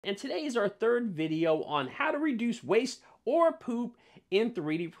And today is our third video on how to reduce waste or poop in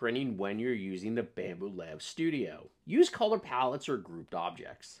 3D printing when you're using the Bambu Lab Studio. Use color palettes or grouped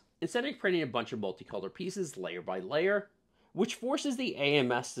objects. Instead of printing a bunch of multicolor pieces layer by layer, which forces the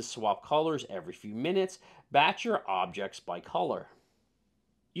AMS to swap colors every few minutes, batch your objects by color.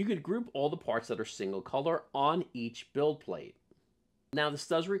 You could group all the parts that are single color on each build plate. Now, this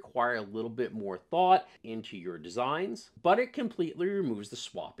does require a little bit more thought into your designs, but it completely removes the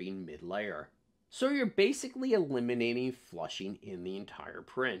swapping mid-layer. So you're basically eliminating flushing in the entire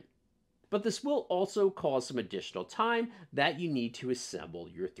print. But this will also cause some additional time that you need to assemble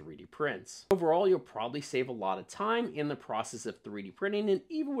your 3D prints. Overall, you'll probably save a lot of time in the process of 3D printing, and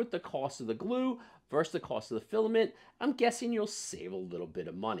even with the cost of the glue versus the cost of the filament, I'm guessing you'll save a little bit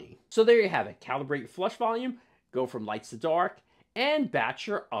of money. So there you have it. Calibrate your flush volume, go from lights to dark, and batch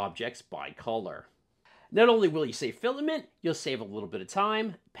your objects by color. Not only will you save filament, you'll save a little bit of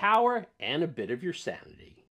time, power, and a bit of your sanity.